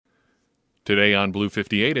Today on Blue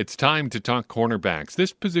 58, it's time to talk cornerbacks.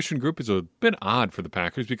 This position group is a bit odd for the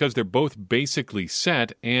Packers because they're both basically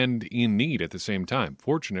set and in need at the same time.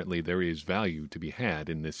 Fortunately, there is value to be had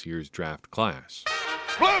in this year's draft class.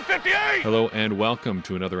 Blue 58! Hello and welcome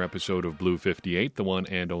to another episode of Blue 58, the one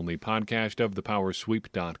and only podcast of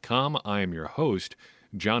thepowersweep.com. I am your host,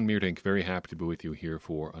 John Meerdink. Very happy to be with you here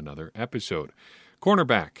for another episode.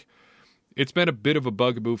 Cornerback. It's been a bit of a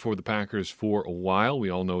bugaboo for the Packers for a while. We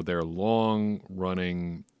all know their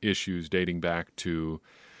long-running issues dating back to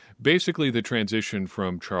basically the transition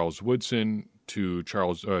from Charles Woodson to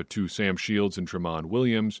Sam Shields and Tramon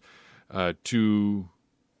Williams to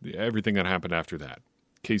everything that happened after that.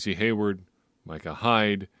 Casey Hayward, Micah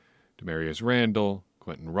Hyde, Demarius Randall,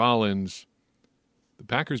 Quentin Rollins. The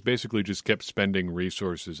Packers basically just kept spending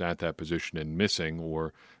resources at that position and missing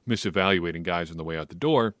or misevaluating guys on the way out the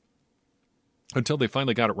door until they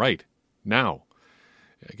finally got it right. Now,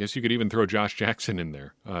 I guess you could even throw Josh Jackson in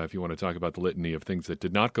there if you want to talk about the litany of things that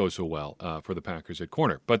did not go so well for the Packers at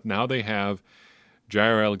corner. But now they have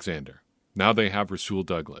Jaire Alexander. Now they have Rasul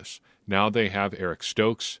Douglas. Now they have Eric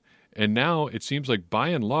Stokes. And now it seems like by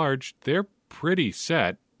and large, they're pretty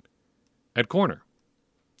set at corner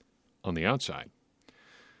on the outside.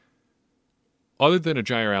 Other than a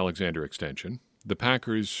Jaire Alexander extension, the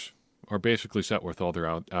Packers are basically set with all their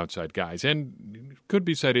outside guys, and could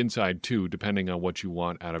be set inside too, depending on what you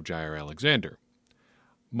want out of Jaire Alexander.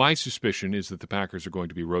 My suspicion is that the Packers are going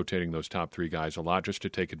to be rotating those top three guys a lot just to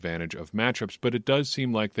take advantage of matchups, but it does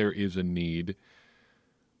seem like there is a need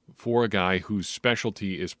for a guy whose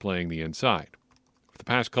specialty is playing the inside. For the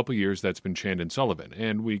past couple years, that's been Chandon Sullivan,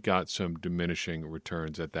 and we got some diminishing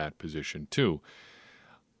returns at that position too.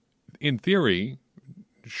 In theory,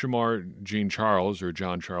 Shemar Jean-Charles, or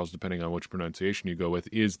John Charles, depending on which pronunciation you go with,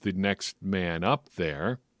 is the next man up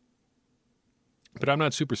there. But I'm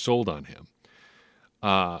not super sold on him.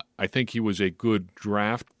 I think he was a good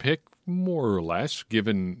draft pick, more or less,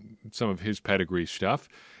 given some of his pedigree stuff.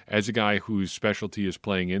 As a guy whose specialty is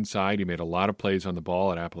playing inside, he made a lot of plays on the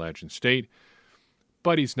ball at Appalachian State.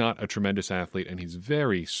 But he's not a tremendous athlete, and he's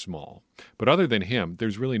very small. But other than him,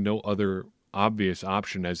 there's really no other obvious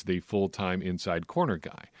option as the full-time inside corner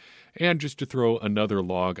guy. And just to throw another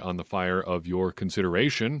log on the fire of your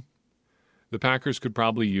consideration, the Packers could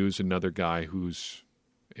probably use another guy who's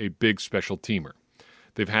a big special teamer.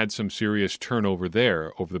 They've had some serious turnover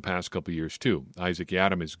there over the past couple of years too. Isaac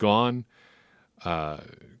Yiadom is gone.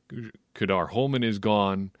 Kadar Holman is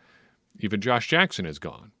gone. Even Josh Jackson is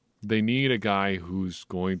gone. They need a guy who's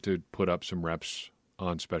going to put up some reps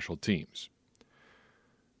on special teams.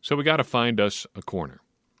 So we got to find us a corner.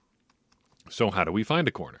 So how do we find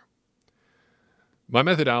a corner? My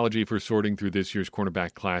methodology for sorting through this year's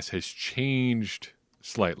cornerback class has changed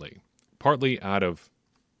slightly, partly out of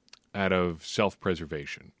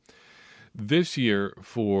self-preservation. This year,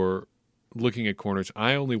 for looking at corners,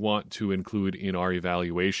 I only want to include in our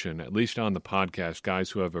evaluation, at least on the podcast,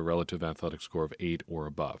 guys who have a relative athletic score of 8 or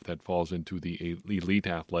above. That falls into the elite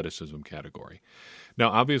athleticism category.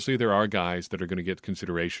 Now, obviously, there are guys that are going to get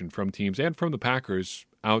consideration from teams and from the Packers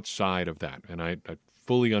outside of that, and I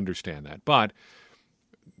fully understand that. But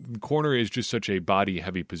corner is just such a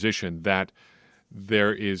body-heavy position that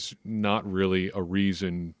there is not really a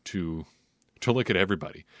reason to look at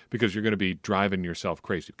everybody, because you're going to be driving yourself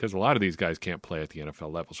crazy, because a lot of these guys can't play at the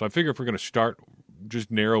NFL level. So I figure if we're going to start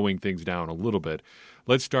just narrowing things down a little bit,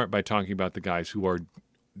 let's start by talking about the guys who are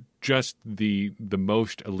just the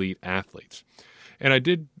most elite athletes. And I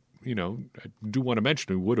do want to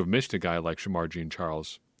mention we would have missed a guy like Shemar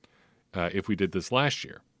Jean-Charles if we did this last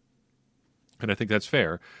year. And I think that's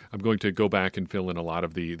fair. I'm going to go back and fill in a lot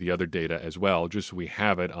of the other data as well, just so we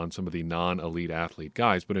have it on some of the non-elite athlete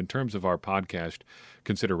guys. But in terms of our podcast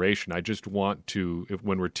consideration, I just want to,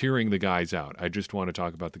 when we're tiering the guys out, I just want to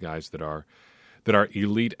talk about the guys that are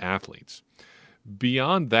elite athletes.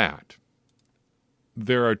 Beyond that,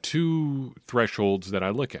 there are two thresholds that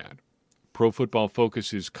I look at. Pro Football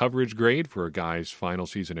Focus's coverage grade for a guy's final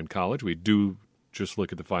season in college. We do just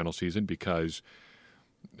look at the final season because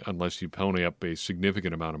unless you pony up a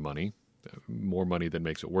significant amount of money, more money than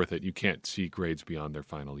makes it worth it, you can't see grades beyond their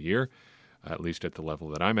final year, at least at the level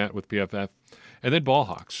that I'm at with PFF. And then ball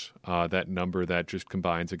hawks, that number that just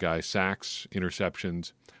combines a guy's sacks,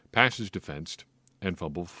 interceptions, passes defensed, and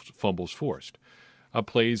fumbles forced,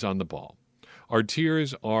 plays on the ball. Our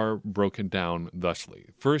tiers are broken down thusly.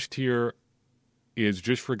 First tier is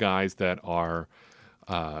just for guys that are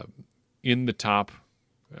in the top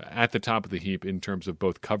at the top of the heap in terms of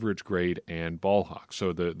both coverage grade and ball hawk.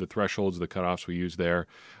 So the thresholds, the cutoffs we use there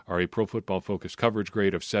are a Pro Football Focus coverage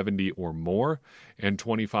grade of 70 or more and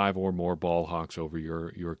 25 or more ball hawks over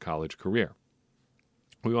your college career.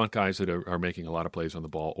 We want guys that are making a lot of plays on the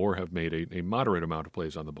ball or have made a moderate amount of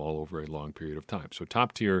plays on the ball over a long period of time. So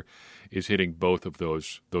top tier is hitting both of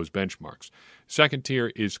those benchmarks. Second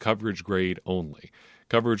tier is coverage grade only.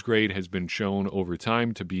 Coverage grade has been shown over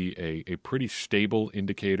time to be a pretty stable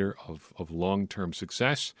indicator of long-term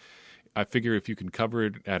success. I figure if you can cover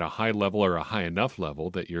it at a high level or a high enough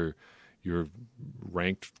level that you're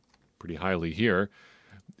ranked pretty highly here,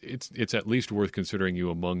 it's at least worth considering you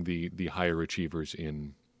among the higher achievers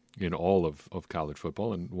in all of college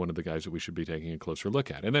football, and one of the guys that we should be taking a closer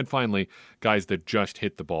look at. And then finally, guys that just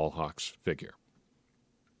hit the ball hawks figure.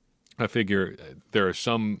 I figure there are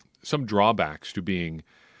some drawbacks to being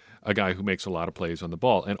a guy who makes a lot of plays on the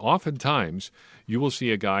ball. And oftentimes, you will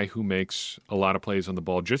see a guy who makes a lot of plays on the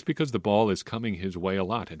ball just because the ball is coming his way a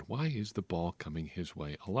lot. And why is the ball coming his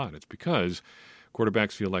way a lot? It's because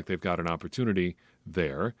quarterbacks feel like they've got an opportunity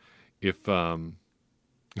there if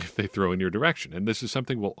they throw in your direction. And this is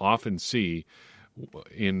something we'll often see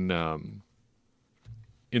in the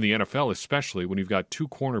NFL, especially when you've got two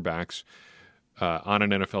cornerbacks on an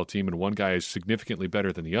NFL team and one guy is significantly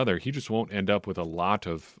better than the other. He just won't end up with a lot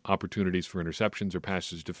of opportunities for interceptions or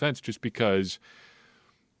passes defense just because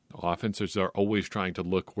offenses are always trying to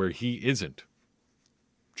look where he isn't.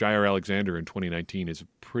 Jair Alexander in 2019 is a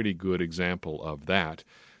pretty good example of that.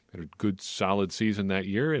 Had a good, solid season that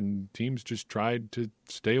year, and teams just tried to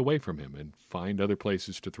stay away from him and find other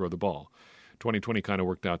places to throw the ball. 2020 kind of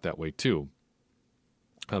worked out that way too.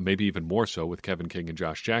 Maybe even more so with Kevin King and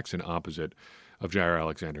Josh Jackson opposite of Jair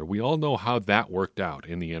Alexander. We all know how that worked out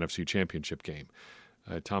in the NFC Championship game.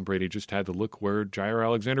 Tom Brady just had to look where Jair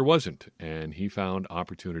Alexander wasn't, and he found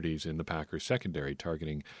opportunities in the Packers secondary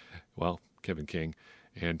targeting, Kevin King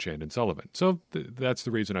and Chandon Sullivan. So that's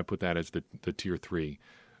the reason I put that as the tier 3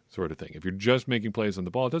 sort of thing. If you're just making plays on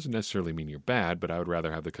the ball, it doesn't necessarily mean you're bad, but I would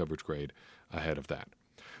rather have the coverage grade ahead of that.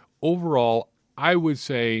 Overall, I would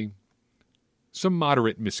say some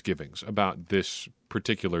moderate misgivings about this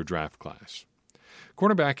particular draft class.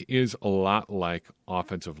 Cornerback is a lot like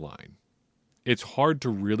offensive line. It's hard to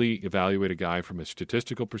really evaluate a guy from a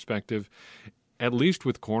statistical perspective. At least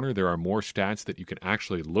with corner, there are more stats that you can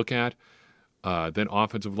actually look at than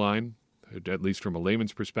offensive line, at least from a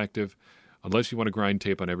layman's perspective. Unless you want to grind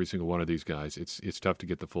tape on every single one of these guys, it's tough to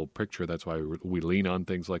get the full picture. That's why we lean on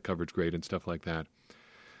things like coverage grade and stuff like that.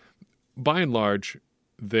 By and large,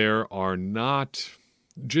 there are not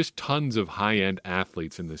just tons of high-end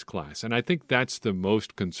athletes in this class. And I think that's the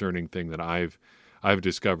most concerning thing that I've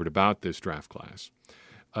discovered about this draft class.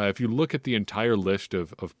 If you look at the entire list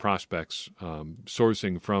of prospects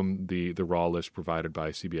sourcing from the raw list provided by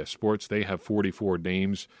CBS Sports, they have 44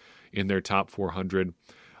 names in their top 400.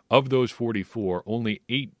 Of those 44, only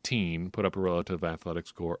 18 put up a relative athletic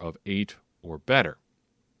score of 8 or better.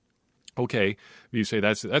 Okay, you say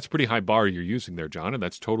that's a pretty high bar you're using there, John, and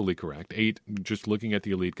that's totally correct. 8, just looking at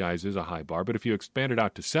the elite guys, is a high bar. But if you expand it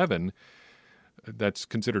out to 7, that's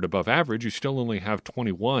considered above average. You still only have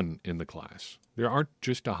 21 in the class. There aren't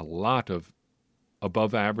just a lot of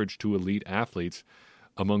above average to elite athletes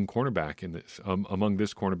among this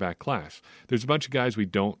cornerback class. There's a bunch of guys we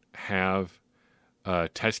don't have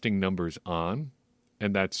testing numbers on,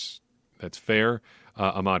 and that's fair.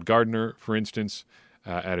 Ahmad Gardner, for instance,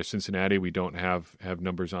 out of Cincinnati, we don't have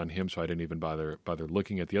numbers on him, so I didn't even bother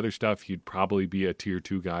looking at the other stuff. He'd probably be a tier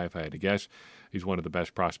 2 guy if I had to guess. He's one of the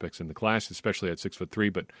best prospects in the class, especially at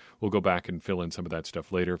 6'3", but we'll go back and fill in some of that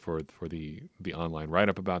stuff later for the online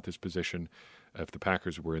write-up about this position. If the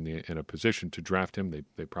Packers were in a position to draft him,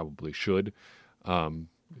 they probably should.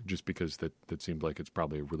 Just because that seemed like it's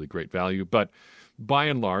probably a really great value. But by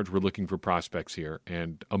and large, we're looking for prospects here.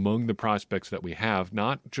 And among the prospects that we have,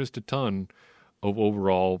 not just a ton of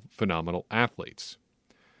overall phenomenal athletes.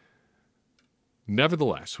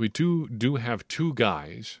 Nevertheless, we do have 2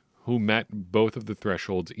 guys who met both of the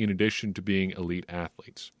thresholds in addition to being elite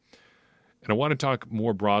athletes. And I want to talk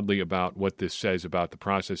more broadly about what this says about the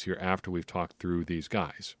process here after we've talked through these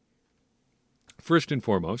guys. First and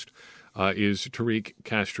foremost is Tariq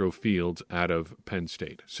Castro-Fields out of Penn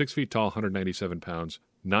State. 6 feet tall, 197 pounds,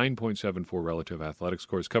 9.74 relative athletic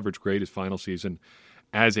scores. Coverage grade his final season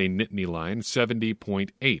as a Nittany Lion,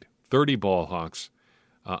 70.8. 30 ball hawks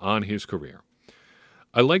on his career.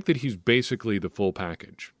 I like that he's basically the full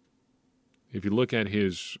package. If you look at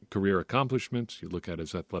his career accomplishments, you look at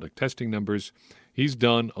his athletic testing numbers, he's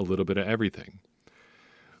done a little bit of everything.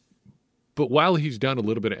 But while he's done a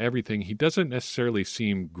little bit of everything, he doesn't necessarily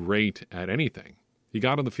seem great at anything. He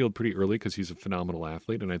got on the field pretty early because he's a phenomenal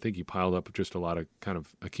athlete, and I think he piled up just a lot of kind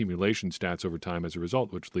of accumulation stats over time as a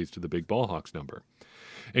result, which leads to the big ball hawks number.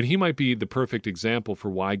 And he might be the perfect example for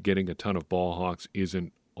why getting a ton of ball hawks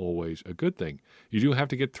isn't always a good thing. You do have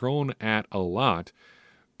to get thrown at a lot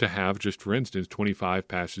to have, just for instance, 25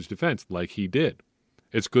 passes defense like he did.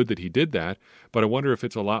 It's good that he did that, but I wonder if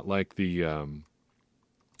it's a lot like the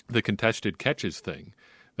contested catches thing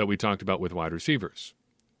that we talked about with wide receivers.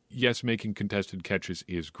 Yes, making contested catches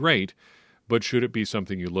is great, but should it be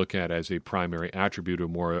something you look at as a primary attribute or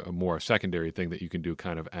more a secondary thing that you can do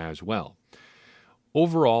kind of as well?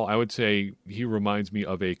 Overall, I would say he reminds me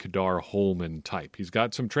of a Kadar Holman type. He's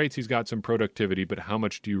got some traits, he's got some productivity, but how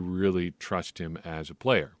much do you really trust him as a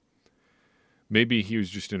player? Maybe he was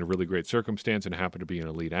just in a really great circumstance and happened to be an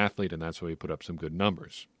elite athlete, and that's why he put up some good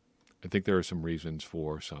numbers. I think there are some reasons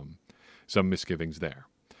for some misgivings there.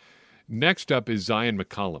 Next up is Zion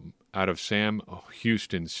McCollum out of Sam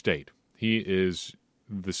Houston State. He is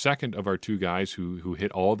the second of our two guys who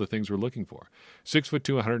hit all the things we're looking for.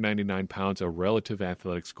 6'2", 199 pounds, a relative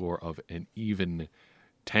athletic score of an even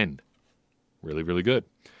 10. Really, really good.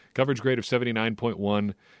 Coverage grade of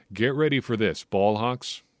 79.1. Get ready for this. Ball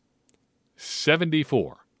Hawks,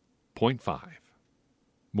 74.5.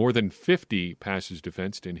 More than 50 passes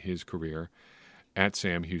defensed in his career at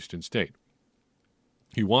Sam Houston State.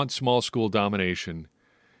 You want small school domination,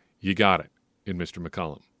 you got it in Mr.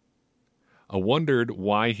 McCollum. I wondered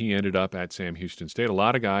why he ended up at Sam Houston State. A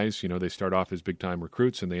lot of guys, they start off as big-time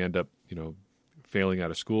recruits and they end up, failing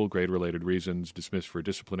out of school, grade-related reasons, dismissed for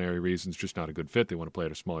disciplinary reasons, just not a good fit. They want to play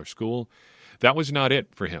at a smaller school. That was not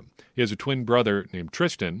it for him. He has a twin brother named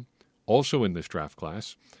Tristan, also in this draft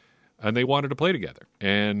class, and they wanted to play together.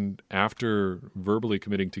 And after verbally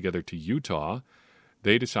committing together to Utah,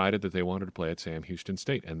 they decided that they wanted to play at Sam Houston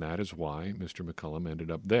State, and that is why Mr. McCollum ended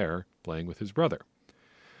up there playing with his brother.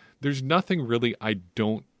 There's nothing really I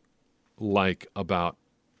don't like about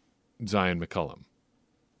Zion McCollum.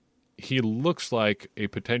 He looks like a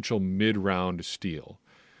potential mid-round steal.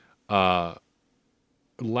 Last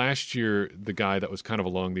year, the guy that was kind of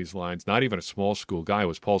along these lines, not even a small school guy,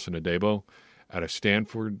 was Paulson Adebo out of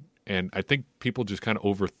Stanford, and I think people just kind of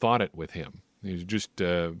overthought it with him. He's just...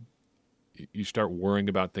 you start worrying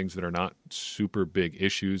about things that are not super big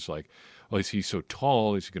issues, like, is he so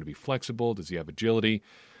tall? Is he going to be flexible? Does he have agility?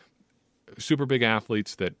 Super big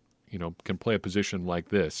athletes that, can play a position like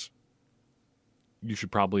this, you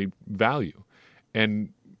should probably value.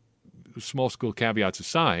 And small school caveats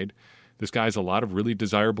aside, this guy has a lot of really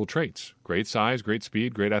desirable traits. Great size, great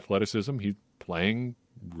speed, great athleticism. He's playing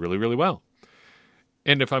really, really well.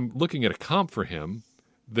 And if I'm looking at a comp for him,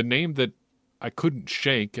 the name that I couldn't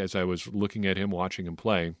shake as I was looking at him, watching him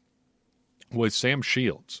play, was Sam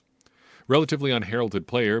Shields. Relatively unheralded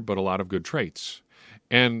player, but a lot of good traits.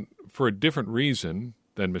 And for a different reason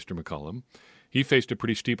than Mr. McCollum, he faced a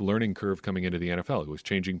pretty steep learning curve coming into the NFL. He was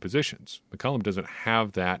changing positions. McCollum doesn't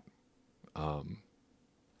have that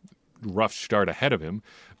rough start ahead of him,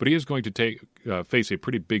 but he is going to face a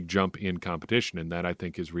pretty big jump in competition, and that, I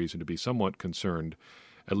think, is reason to be somewhat concerned,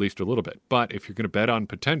 at least a little bit. But if you're going to bet on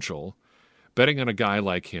potential, betting on a guy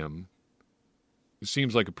like him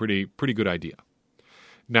seems like a pretty good idea.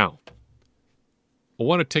 Now, I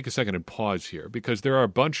want to take a second and pause here because there are a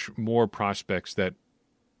bunch more prospects that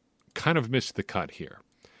kind of missed the cut here.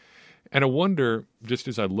 And I wonder, just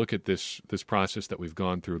as I look at this process that we've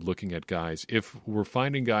gone through looking at guys, if we're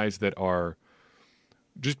finding guys that are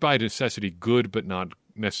just by necessity good but not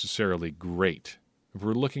necessarily great. If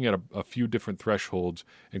we're looking at a few different thresholds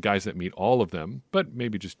and guys that meet all of them, but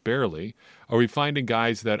maybe just barely, are we finding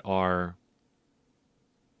guys that are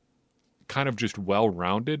kind of just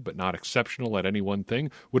well-rounded but not exceptional at any one thing?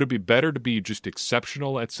 Would it be better to be just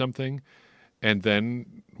exceptional at something and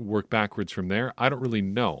then work backwards from there? I don't really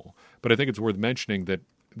know, but I think it's worth mentioning that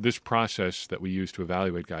this process that we use to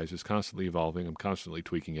evaluate guys is constantly evolving. I'm constantly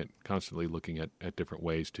tweaking it, constantly looking at different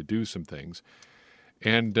ways to do some things.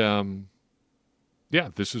 And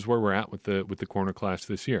this is where we're at with the corner class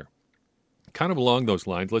this year. Kind of along those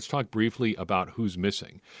lines, let's talk briefly about who's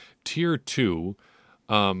missing. Tier 2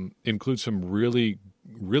 includes some really,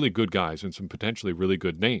 really good guys and some potentially really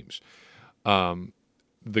good names.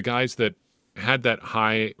 The guys that had that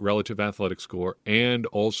high relative athletic score and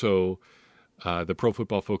also the Pro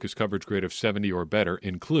Football Focus coverage grade of 70 or better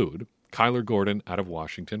include Kyler Gordon out of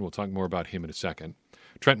Washington. We'll talk more about him in a second.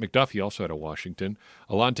 Trent McDuffie, also out of Washington.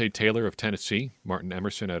 Alontae Taylor of Tennessee. Martin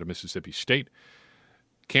Emerson out of Mississippi State.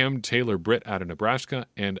 Cam Taylor-Britt out of Nebraska.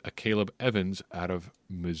 And a Caleb Evans out of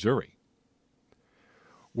Missouri.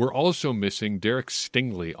 We're also missing Derek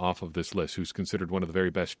Stingley off of this list, who's considered one of the very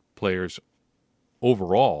best players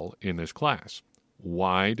overall in this class.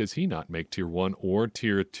 Why does he not make Tier 1 or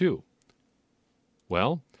Tier 2?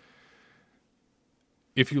 Well,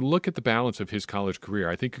 if you look at the balance of his college career,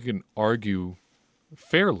 I think you can argue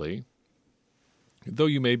fairly, though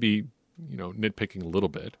you may be, nitpicking a little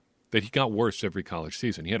bit, that he got worse every college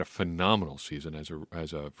season. He had a phenomenal season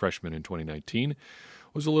as a freshman in 2019.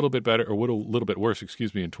 Was a little bit better, or a little bit worse, in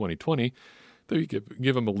 2020. Though you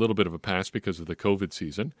give him a little bit of a pass because of the COVID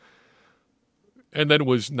season. And then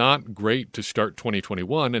was not great to start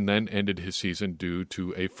 2021 and then ended his season due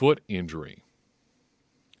to a foot injury.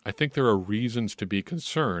 I think there are reasons to be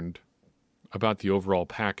concerned about the overall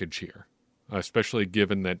package here, especially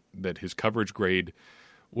given that his coverage grade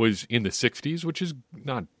was in the 60s, which is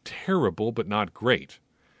not terrible, but not great.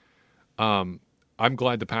 I'm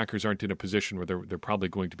glad the Packers aren't in a position where they're probably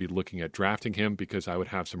going to be looking at drafting him, because I would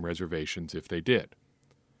have some reservations if they did.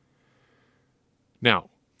 Now,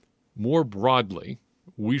 more broadly,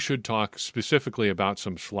 we should talk specifically about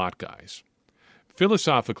some slot guys.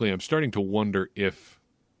 Philosophically, I'm starting to wonder if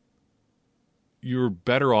you're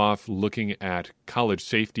better off looking at college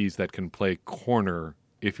safeties that can play corner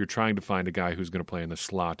if you're trying to find a guy who's going to play in the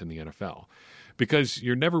slot in the NFL. Because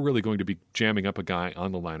you're never really going to be jamming up a guy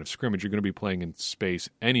on the line of scrimmage. You're going to be playing in space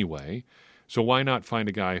anyway. So why not find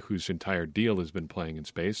a guy whose entire deal has been playing in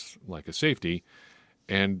space, like a safety,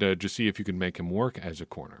 and just see if you can make him work as a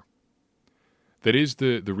corner. That is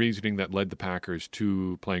the reasoning that led the Packers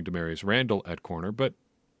to playing Demarius Randall at corner, but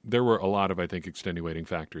there were a lot of, I think, extenuating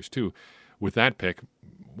factors too. With that pick,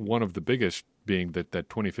 one of the biggest being that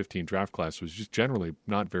 2015 draft class was just generally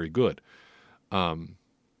not very good.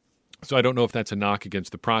 So I don't know if that's a knock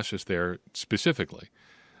against the process there specifically.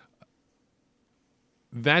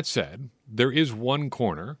 That said, there is one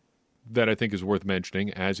corner that I think is worth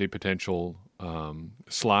mentioning as a potential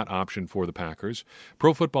slot option for the Packers.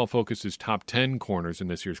 Pro Football Focus's top 10 corners in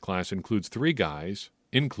this year's class includes three guys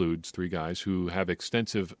who have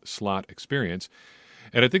extensive slot experience.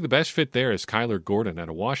 And I think the best fit there is Kyler Gordon out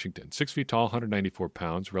of Washington. 6 feet tall, 194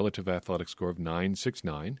 pounds, relative athletic score of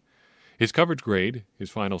 9.69. His coverage grade, his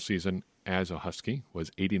final season as a Husky,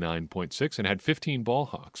 was 89.6 and had 15 ball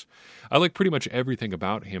hawks. I like pretty much everything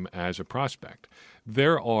about him as a prospect.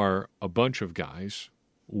 There are a bunch of guys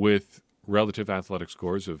with relative athletic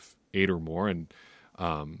scores of 8 or more and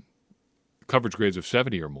coverage grades of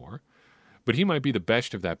 70 or more, but he might be the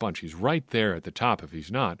best of that bunch. He's right there at the top if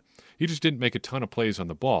he's not. He just didn't make a ton of plays on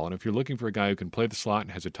the ball, and if you're looking for a guy who can play the slot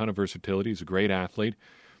and has a ton of versatility, he's a great athlete,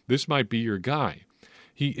 this might be your guy.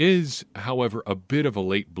 He is, however, a bit of a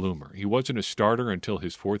late bloomer. He wasn't a starter until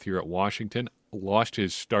his fourth year at Washington, lost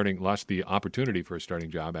the opportunity for a starting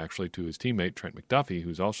job, actually, to his teammate, Trent McDuffie,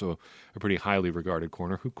 who's also a pretty highly regarded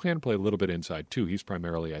corner, who can play a little bit inside, too. He's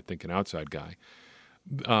primarily, I think, an outside guy.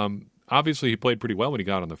 Obviously, he played pretty well when he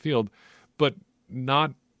got on the field, but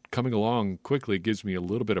not coming along quickly gives me a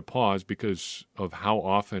little bit of pause because of how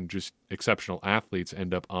often just exceptional athletes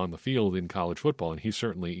end up on the field in college football, and he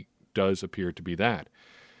certainly does appear to be that.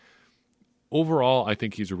 Overall, I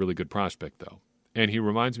think he's a really good prospect, though. And he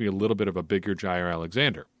reminds me a little bit of a bigger Jair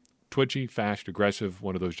Alexander. Twitchy, fast, aggressive,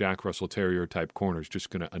 one of those Jack Russell Terrier-type corners, just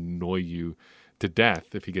going to annoy you to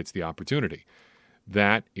death if he gets the opportunity.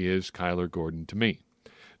 That is Kyler Gordon to me.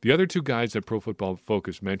 The other two guys that Pro Football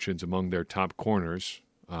Focus mentions among their top corners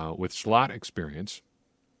with slot experience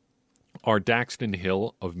are Daxton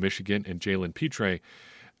Hill of Michigan and Jalen Petre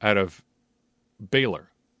out of Baylor.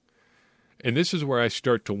 And this is where I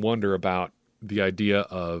start to wonder about the idea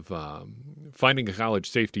of finding a college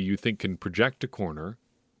safety you think can project a corner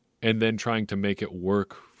and then trying to make it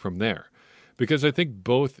work from there. Because I think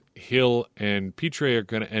both Hill and Petre are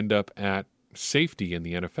going to end up at safety in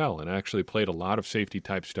the NFL and actually played a lot of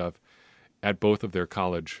safety-type stuff at both of their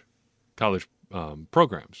college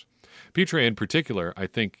programs. Petre, in particular, I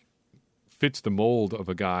think fits the mold of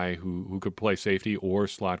a guy who could play safety or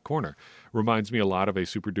slot corner. Reminds me a lot of a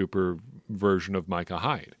super-duper version of Micah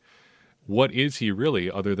Hyde. What is he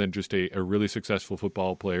really other than just a really successful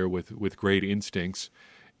football player with great instincts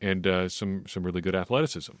and some really good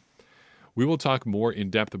athleticism? We will talk more in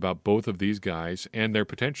depth about both of these guys and their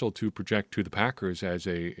potential to project to the Packers as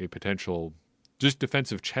a potential just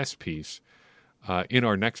defensive chess piece in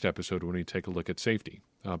our next episode when we take a look at safety.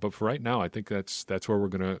 But for right now, I think that's where we're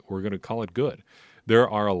gonna call it good. There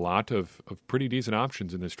are a lot of pretty decent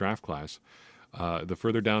options in this draft class. The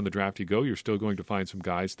further down the draft you go, you're still going to find some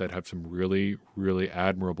guys that have some really, really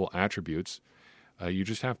admirable attributes. You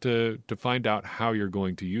just have to find out how you're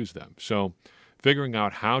going to use them. So figuring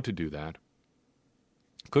out how to do that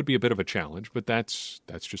Could be a bit of a challenge, but that's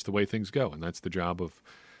just the way things go, and that's the job of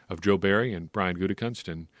Joe Barry and Brian Gutekunst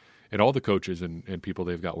and all the coaches and people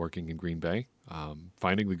they've got working in Green Bay,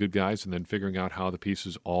 finding the good guys and then figuring out how the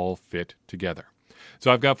pieces all fit together.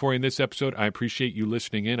 So I've got for you in this episode. I appreciate you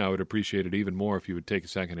listening in. I would appreciate it even more if you would take a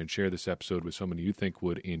second and share this episode with someone you think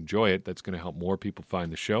would enjoy it. That's going to help more people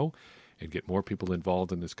find the show and get more people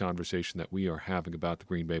involved in this conversation that we are having about the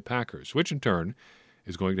Green Bay Packers, which in turn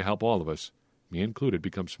is going to help all of us, me included,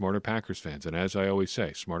 become smarter Packers fans. And as I always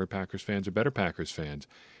say, smarter Packers fans are better Packers fans,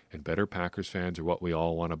 and better Packers fans are what we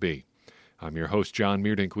all want to be. I'm your host, John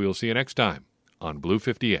Meerdink. We'll see you next time on Blue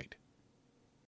 58.